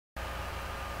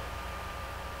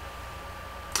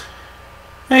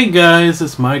Hey guys,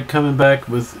 it's Mike coming back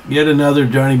with yet another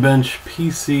Johnny Bench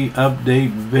PC update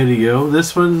video.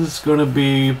 This one's going to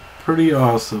be pretty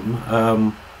awesome.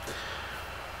 A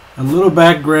little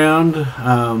background.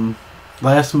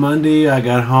 Last Monday I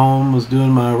got home, was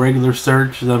doing my regular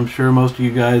search, as I'm sure most of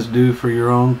you guys do for your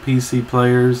own PC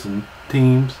players and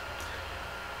teams.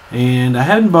 And I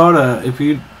hadn't bought if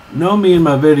you know me in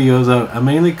my videos, I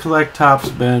mainly collect Topps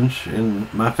bench,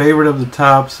 and my favorite of the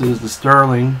Topps is the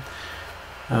Sterling.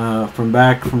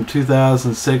 From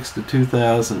 2006 to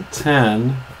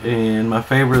 2010, and my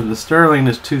favorite of the Sterling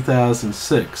is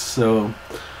 2006. So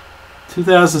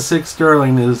 2006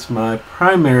 Sterling is my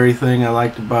primary thing I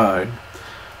like to buy.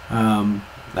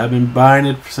 I've been buying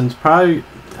it since I've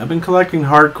been collecting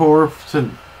hardcore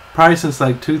since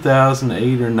like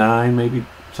 2008 or 9, maybe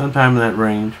sometime in that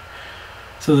range.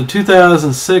 So the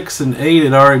 2006 and 8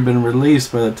 had already been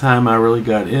released by the time I really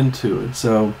got into it.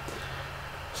 So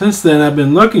since then, I've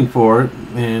been looking for it,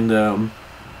 and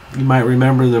you might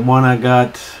remember the one I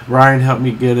got. Ryan helped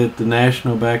me get it, the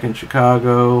National back in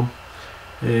Chicago,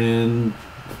 and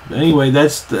anyway,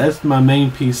 that's my main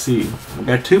PC. I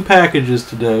got 2 packages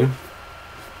today,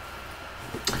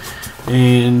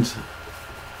 and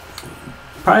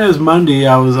probably it was Monday.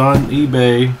 I was on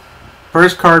eBay.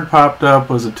 First card popped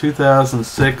up was a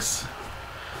 2006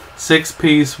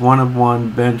 6-piece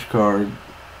 1-of-1 bench card,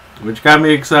 which got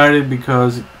me excited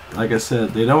because, like I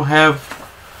said, they don't have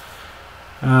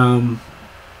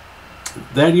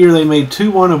that year they made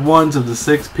 2 1-of-1s of the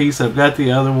 6-piece. I've got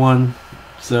the other one,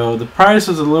 so the price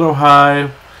was a little high.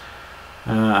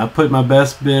 I put my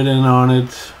best bid in on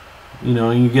it,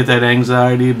 and you get that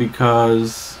anxiety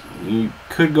because you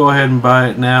could go ahead and buy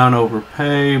it now and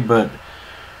overpay, but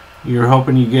you're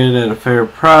hoping you get it at a fair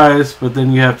price, but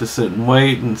then you have to sit and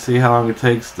wait and see how long it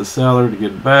takes the seller to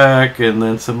get back, and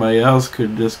then somebody else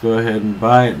could just go ahead and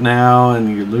buy it now and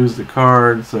you lose the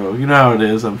card. So you know how it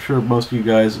is. I'm sure most of you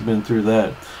guys have been through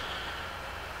that.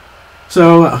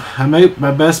 So I made my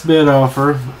best bid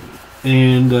offer,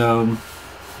 and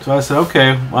so I said,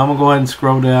 okay, well, I'm going to go ahead and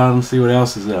scroll down and see what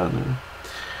else is out there.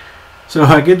 So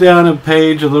I get down a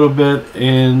page a little bit,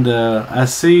 and I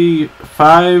see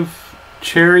 5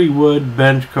 cherry wood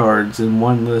bench cards in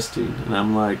one listing, and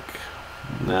I'm like,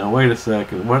 now wait a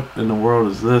second, what in the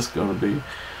world is this going to be?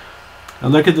 I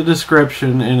look at the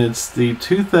description, and it's the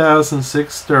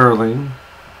 2006 Sterling,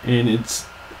 and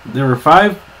there were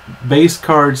 5 base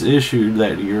cards issued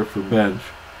that year for bench,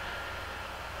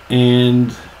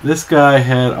 and this guy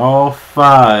had all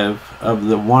 5 of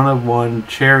the 1-of-1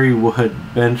 cherry wood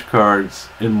bench cards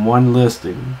in one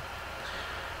listing,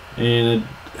 and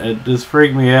it just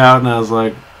freaked me out, and I was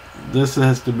like, this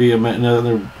has to be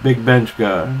another big bench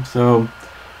guy. So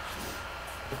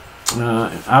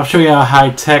I'll show you how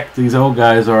high-tech these old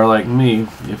guys are like me.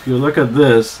 If you look at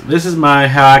this is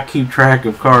how I keep track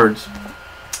of cards.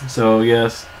 So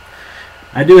yes,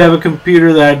 I do have a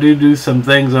computer that I do some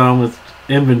things on with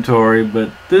inventory,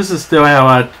 but this is still how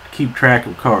I keep track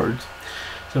of cards.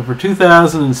 So for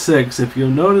 2006, if you'll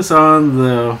notice on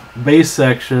the base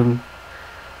section,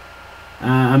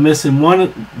 I'm missing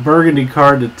 1 burgundy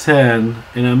card to 10,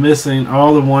 and I'm missing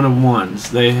all the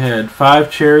 1-of-1s. They had 5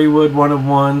 cherry wood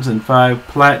 1-of-1s and 5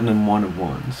 platinum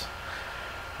 1-of-1s.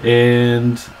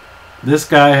 And this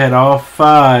guy had all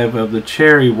 5 of the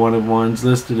cherry 1-of-1s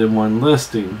listed in one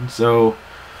listing. So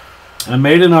I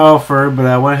made an offer, but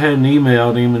I went ahead and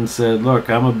emailed him and said,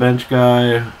 look, I'm a bench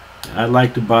guy. I'd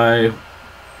like to buy.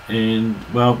 And,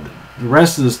 well, the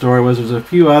rest of the story was there's a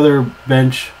few other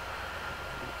bench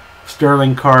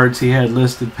Sterling cards he had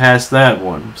listed past that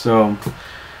one. So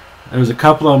there was a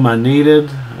couple of them I needed.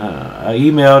 I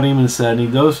emailed him and said I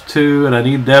need those 2, and I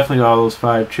need definitely all those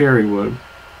 5 cherry wood.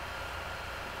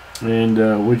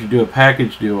 And would you do a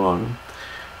package deal on them?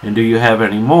 And do you have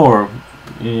any more?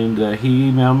 And he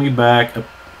emailed me back.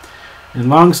 And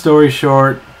long story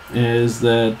short is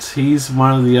that he's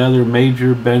one of the other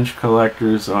major bench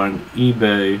collectors on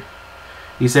eBay.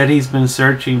 He said he's been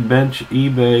searching bench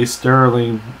eBay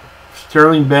Sterling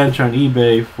bench on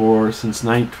eBay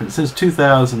since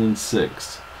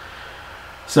 2006.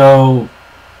 So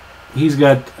he's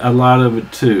got a lot of it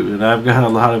too, and I've got a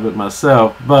lot of it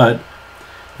myself. But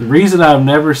the reason I've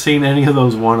never seen any of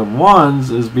those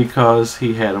 1-of-1s is because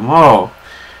he had them all.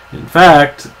 In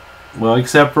fact, well,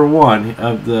 except for one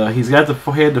of he had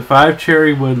the 5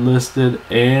 cherry wood listed,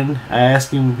 and I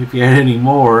asked him if he had any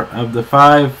more of the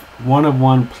 5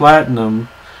 1-of-1 platinum.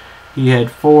 He had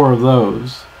 4 of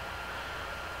those.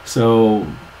 So,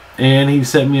 and he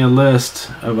sent me a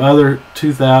list of other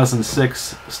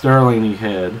 2006 Sterling he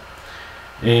had,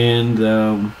 and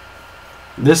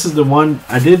this is the one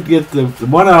I did get, the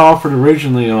one I offered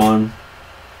originally on.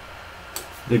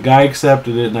 The guy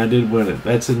accepted it and I did win it.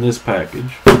 That's in this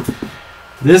package.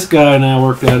 This guy and I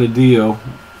worked out a deal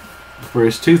for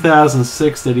his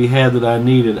 2006 that he had that I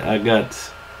needed. I got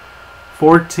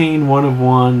 14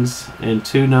 1-of-1s and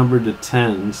 2 numbered to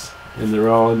 10s, and they're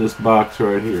all in this box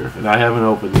right here, and I haven't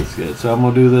opened this yet, so I'm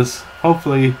gonna do this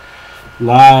hopefully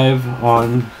live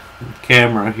on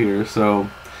camera here. So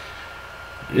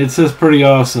it's just pretty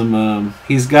awesome.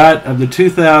 He's got, of the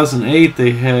 2008,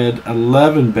 they had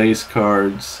 11 base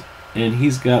cards, and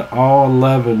he's got all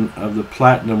 11 of the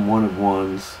platinum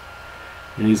 1-of-1s,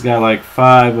 and he's got like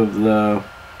 5 of the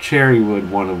cherrywood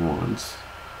 1-of-1s.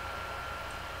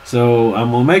 So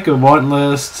I'm going to make a want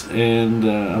list, and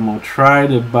I'm going to try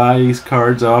to buy these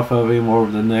cards off of him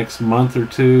over the next month or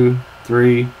 2,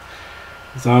 3,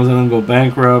 as long as I don't go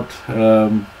bankrupt.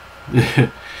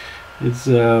 It's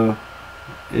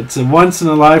a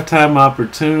once-in-a-lifetime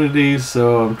opportunity,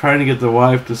 so I'm trying to get the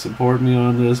wife to support me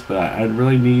on this, but I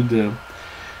really need to,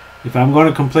 if I'm going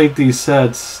to complete these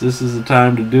sets, this is the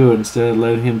time to do it instead of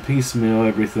letting him piecemeal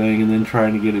everything and then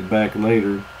trying to get it back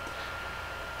later.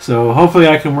 So hopefully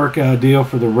I can work out a deal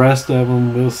for the rest of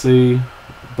them. We'll see.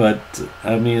 But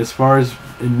I mean, as far as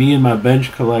me and my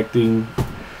bench collecting,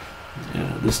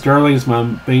 the Sterling's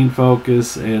my main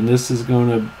focus, and this is going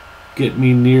to get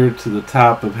me near to the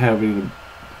top of having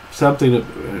something,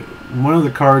 one of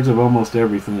the cards of almost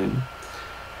everything.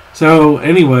 So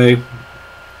anyway,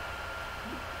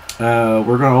 we're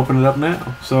going to open it up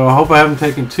now. So I hope I haven't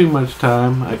taken too much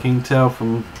time. I can tell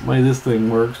from the way this thing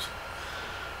works.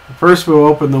 First we'll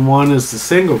open the one is the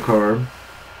single card.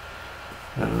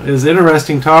 It was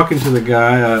interesting talking to the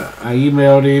guy. I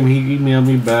emailed him, he emailed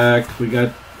me back.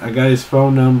 I got his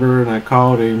phone number and I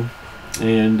called him,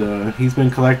 and he's been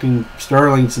collecting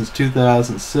Sterling since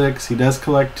 2006. He does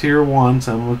collect tier 1,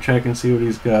 so I'm going to check and see what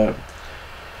he's got.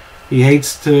 He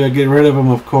hates to get rid of them,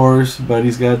 of course, but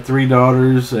he's got 3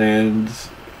 daughters, and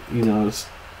you know, it's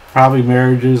probably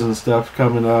marriages and stuff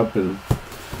coming up, and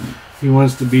he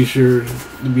wants to be sure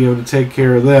to be able to take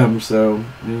care of them. So,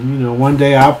 and, you know, one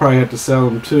day I'll probably have to sell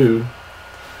them too.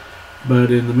 But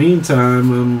in the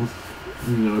meantime,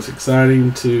 you know, it's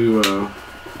exciting to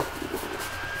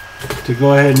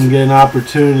go ahead and get an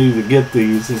opportunity to get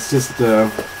these. It's just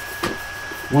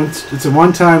it's a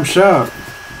one-time shot,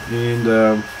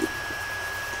 and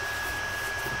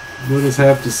we'll just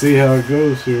have to see how it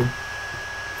goes here.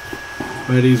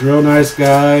 But he's a real nice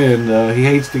guy, and he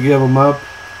hates to give them up.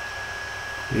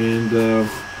 And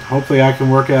hopefully I can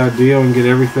work out a deal and get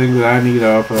everything that I need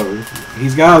off of it.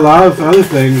 He's got a lot of other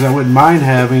things I wouldn't mind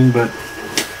having, but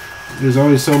there's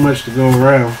only so much to go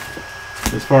around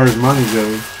as far as money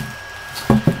goes.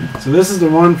 So this is the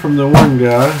one from the one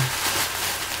guy.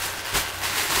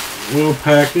 Well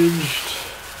packaged.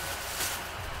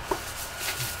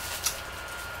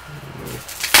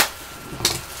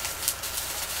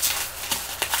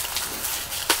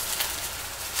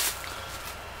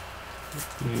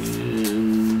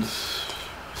 And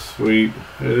sweet,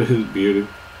 it is beauty.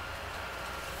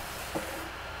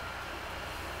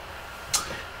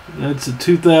 That's a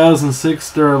 2006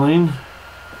 Sterling,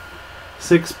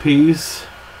 6-piece.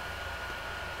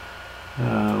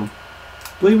 I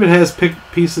believe it has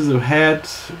pieces of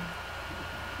hats,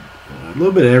 a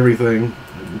little bit of everything: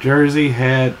 jersey,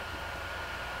 hat,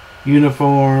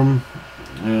 uniform.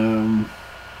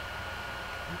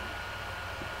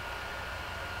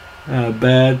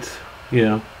 Bat,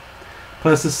 yeah,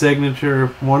 plus the signature,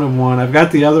 1-of-1. I've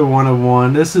got the other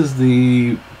 1-of-1. This is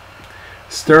the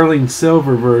Sterling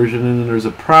Silver version, and then there's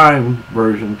a Prime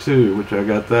version too, which I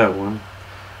got that one.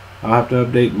 I'll have to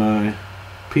update my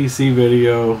PC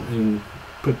video and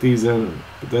put these in,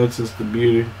 but that's just the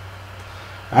beauty.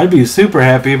 I'd be super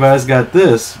happy if I just got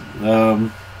this, because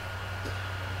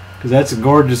that's a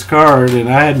gorgeous card, and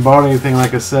I hadn't bought anything,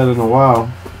 like I said, in a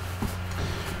while.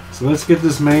 So let's get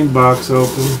this main box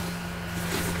open.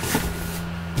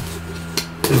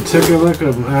 And took a look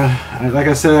at, like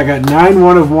I said, I got 9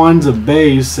 1-of-1s of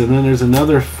base, and then there's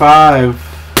another 5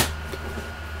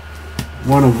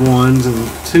 1-of-1s and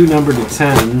 2 numbered to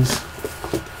 10s.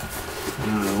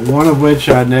 One of which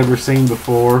I'd never seen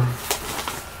before.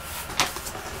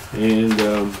 And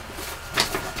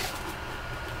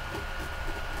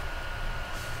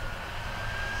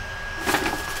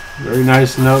very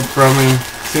nice note from him.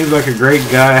 Seems like a great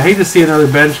guy. I hate to see another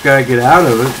bench guy get out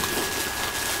of it,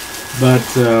 but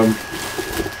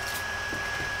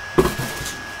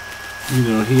you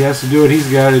know, he has to do what he's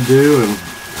got to do, and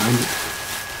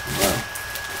wow.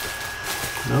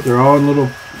 No, they're all in little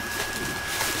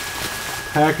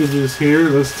packages here.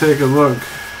 Let's take a look.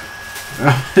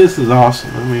 This is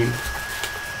awesome. I mean,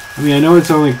 I know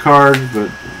it's only cards, but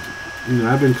you know,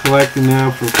 I've been collecting now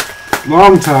for a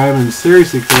long time, and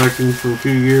seriously collecting for a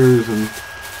few years, and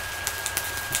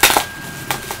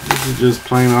this is just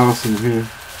plain awesome here.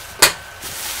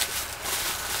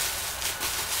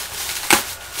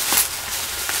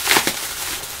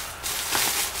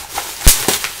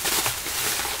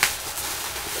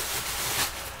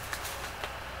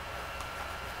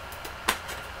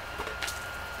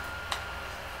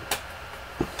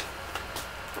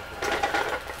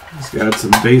 It's got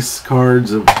some base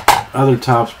cards of other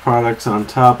Topps products on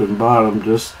top and bottom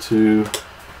just to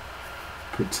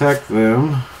protect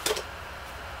them.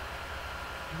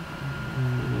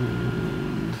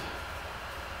 And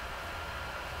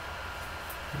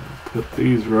put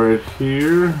these right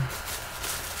here.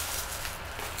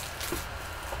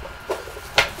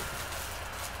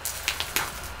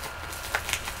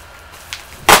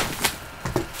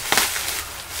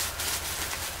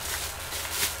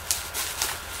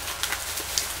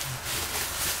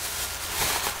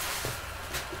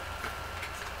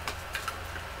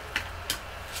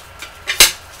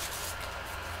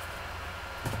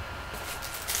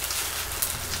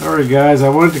 Alright guys, I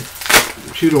wanted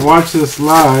you to watch this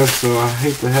live, so I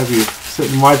hate to have you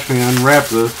sit and watch me unwrap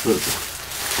this, but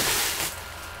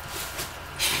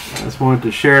I just wanted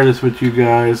to share this with you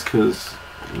guys because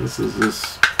this is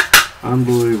just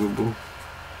unbelievable.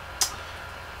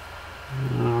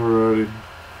 Alrighty.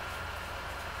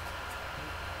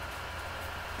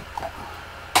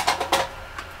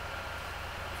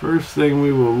 First thing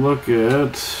we will look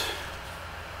at,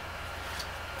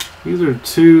 these are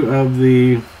two of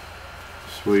the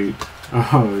sweet.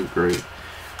 Oh, great.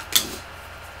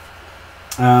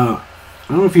 I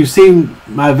don't know if you've seen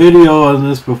my video on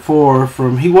this before.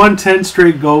 He won 10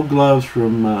 straight gold gloves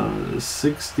from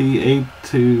 68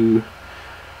 to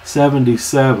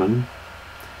 77.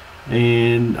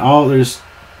 And there's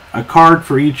a card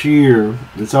for each year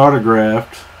that's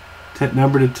autographed,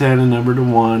 number to 10 and number to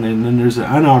 1. And then there's an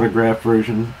unautographed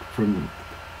version from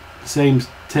the same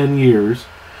 10 years.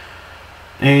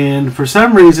 And for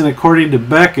some reason, according to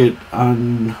Beckett,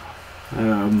 on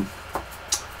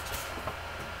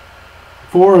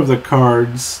 4 of the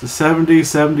cards, the 70,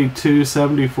 72,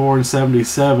 74, and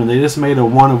 77, they just made a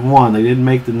 1 of 1. They didn't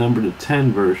make the number to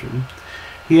 10 version.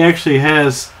 He actually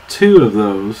has 2 of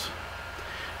those,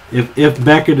 if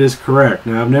Beckett is correct.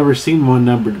 Now, I've never seen one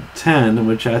numbered to 10,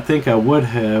 which I think I would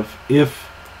have if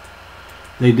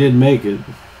they did make it.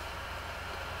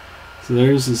 So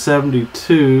there's the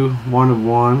 72, 1 of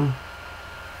 1.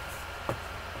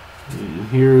 And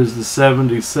here is the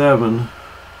 77,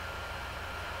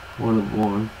 1 of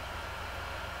 1.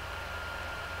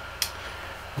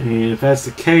 And if that's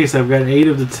the case, I've got 8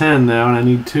 of the 10 now, and I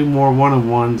need 2 more 1 of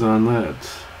 1s on that.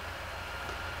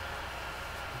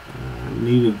 I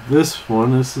needed this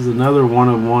one. This is another 1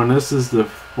 of 1. This is the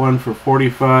one for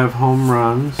 45 home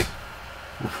runs.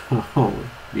 Oh,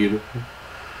 beautiful.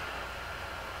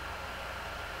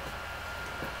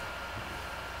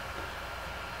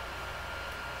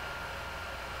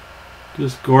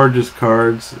 Just gorgeous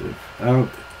cards.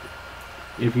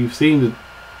 If you've seen the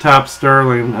Topps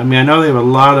Sterling, I mean, I know they have a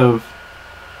lot of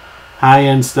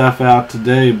high-end stuff out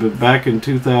today, but back in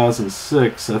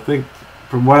 2006, I think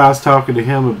from what I was talking to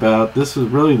him about, this was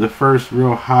really the first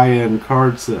real high-end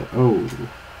card set. Oh,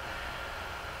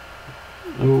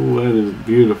 that is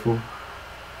beautiful.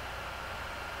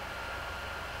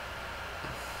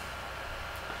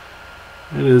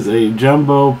 It is a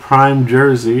jumbo prime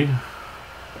jersey,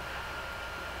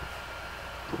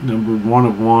 numbered 1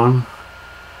 of 1.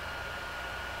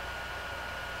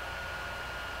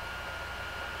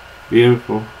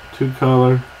 Beautiful. 2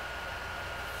 color.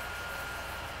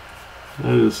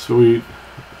 That is sweet.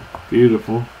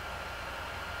 Beautiful.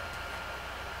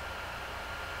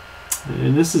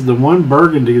 And this is the one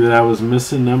burgundy that I was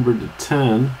missing, numbered to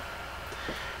 10.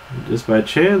 And just by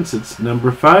chance, it's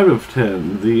number 5 of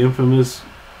 10, the infamous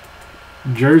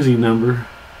jersey number.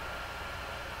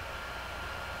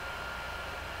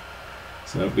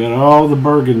 So I've got all the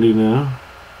burgundy now.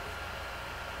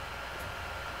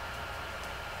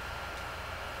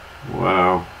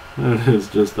 Wow, that is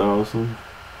just awesome.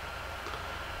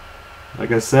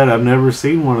 Like I said, I've never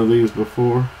seen one of these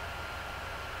before.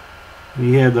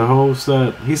 He had the whole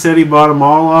set. He said he bought them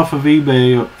all off of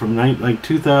eBay from like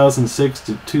 2006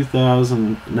 to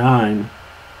 2009.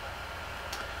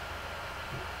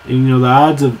 And you know, the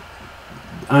odds of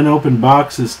unopened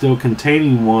boxes still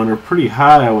containing one are pretty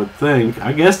high, I would think.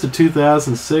 I guess the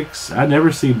 2006, I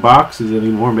never see boxes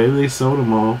anymore. Maybe they sold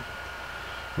them all,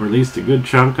 or at least a good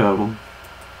chunk of them.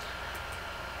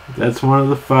 That's one of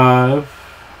the 5.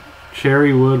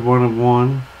 Cherrywood, 1 of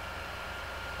 1.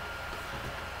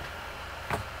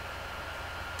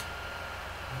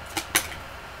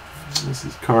 This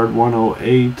is card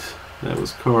 108. That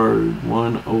was card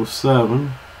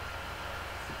 107.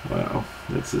 Wow,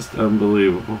 that's just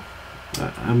unbelievable.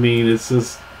 I mean, it's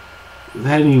just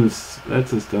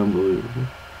that's just unbelievable.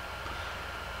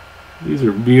 These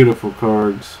are beautiful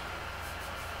cards.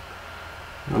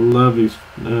 I love these.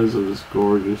 Those are just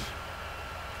gorgeous.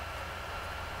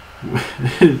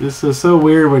 This is so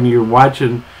weird when you're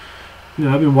watching. You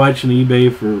know, I've been watching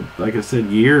eBay for, like I said,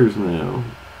 years now.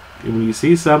 And when you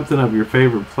see something of your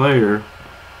favorite player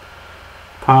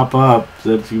pop up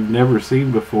that you've never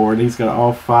seen before, and he's got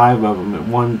all 5 of them at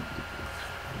one,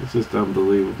 it's just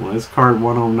unbelievable. That's card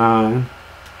 109.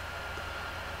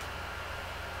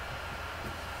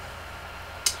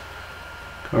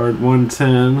 Card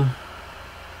 110.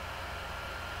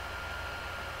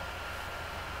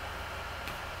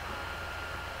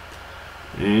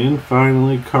 And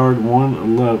finally, card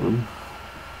 111.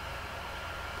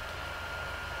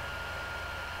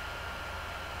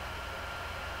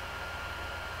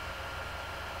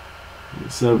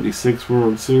 76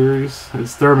 World Series.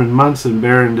 It's Thurman Munson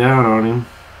bearing down on him.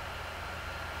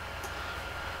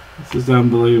 This is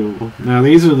unbelievable. Now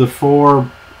these are the 4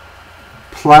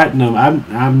 platinum.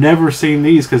 I've never seen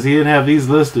these because he didn't have these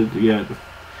listed yet.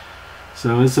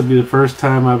 So this will be the first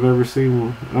time I've ever seen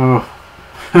one. Oh,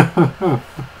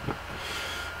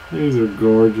 these are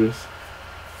gorgeous.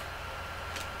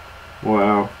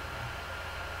 Wow,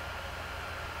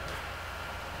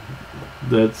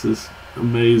 that's just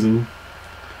amazing.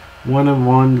 1 of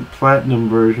 1 platinum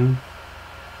version.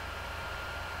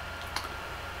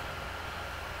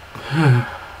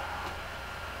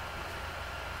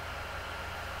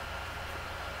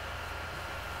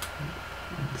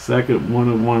 Second 1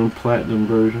 of 1 platinum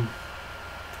version.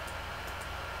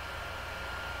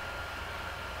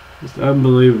 Just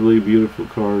unbelievably beautiful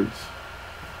cards.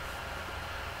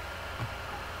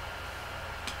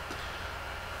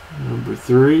 Number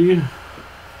 3.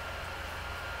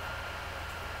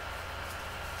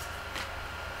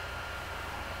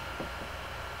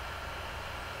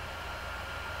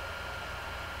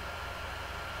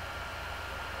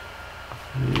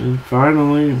 And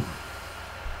finally,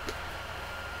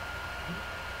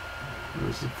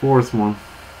 there's the 4th one.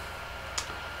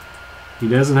 He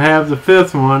doesn't have the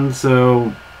 5th one,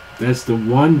 so that's the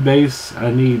one base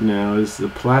I need now, is the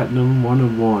platinum 1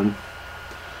 of 1.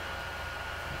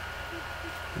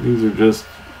 These are just,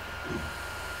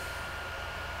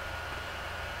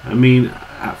 I mean,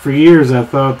 for years I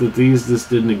thought that these just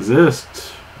didn't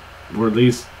exist, or at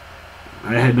least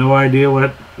I had no idea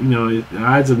what, you know, the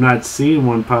odds of not seeing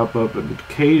one pop up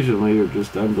occasionally are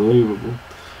just unbelievable.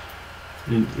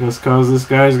 And that's because this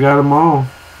guy's got them all.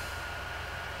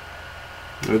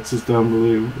 That's just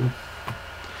unbelievable.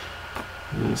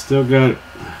 And I still got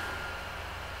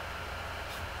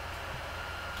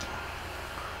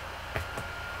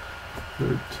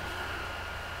I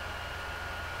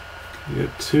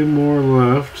got 2 more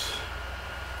left.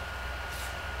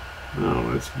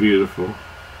 Oh, that's beautiful.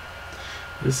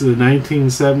 This is a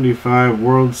 1975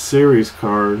 World Series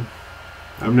card.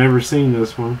 I've never seen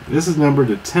this one. This is numbered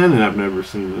to 10 and I've never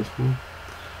seen this one.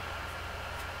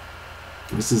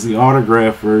 This is the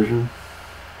autograph version.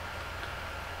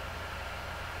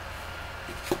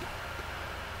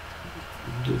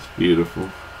 Just beautiful.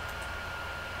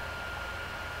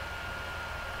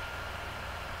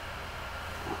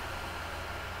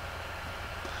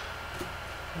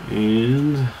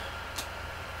 And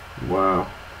wow.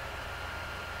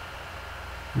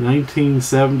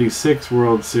 1976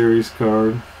 World Series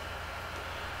card.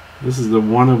 This is the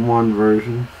 1 of 1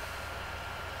 version.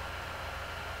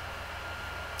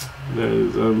 That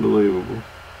is unbelievable.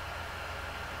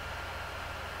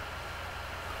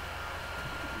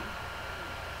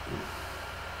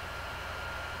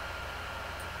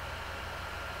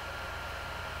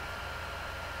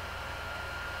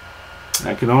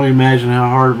 I can only imagine how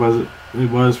hard it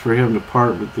was for him to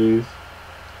part with these.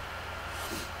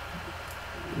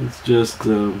 It's just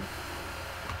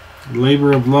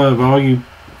labor of love. All you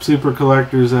super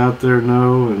collectors out there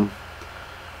know, and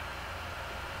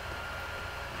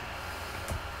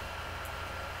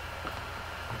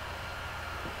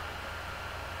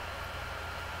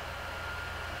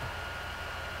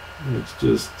it's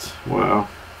just wow.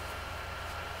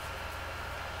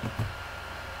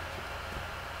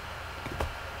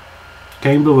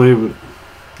 Can't believe it.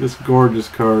 Just gorgeous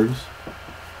cards.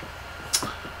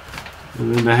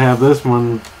 And then to have this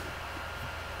one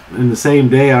in the same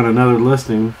day on another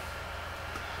listing,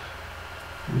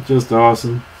 it's just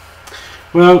awesome.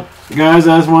 Well, guys,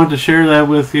 I just wanted to share that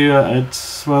with you.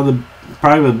 It's one of the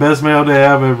probably the best mail day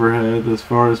I've ever had as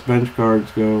far as bench cards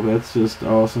go. That's just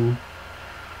awesome.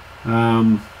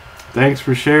 Thanks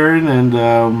for sharing,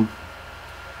 and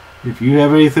if you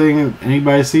have anything,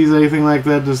 anybody sees anything like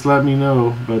that, just let me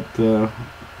know. But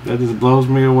that just blows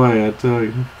me away, I tell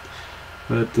you.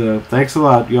 But thanks a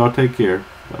lot. Y'all take care.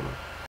 Bye-bye.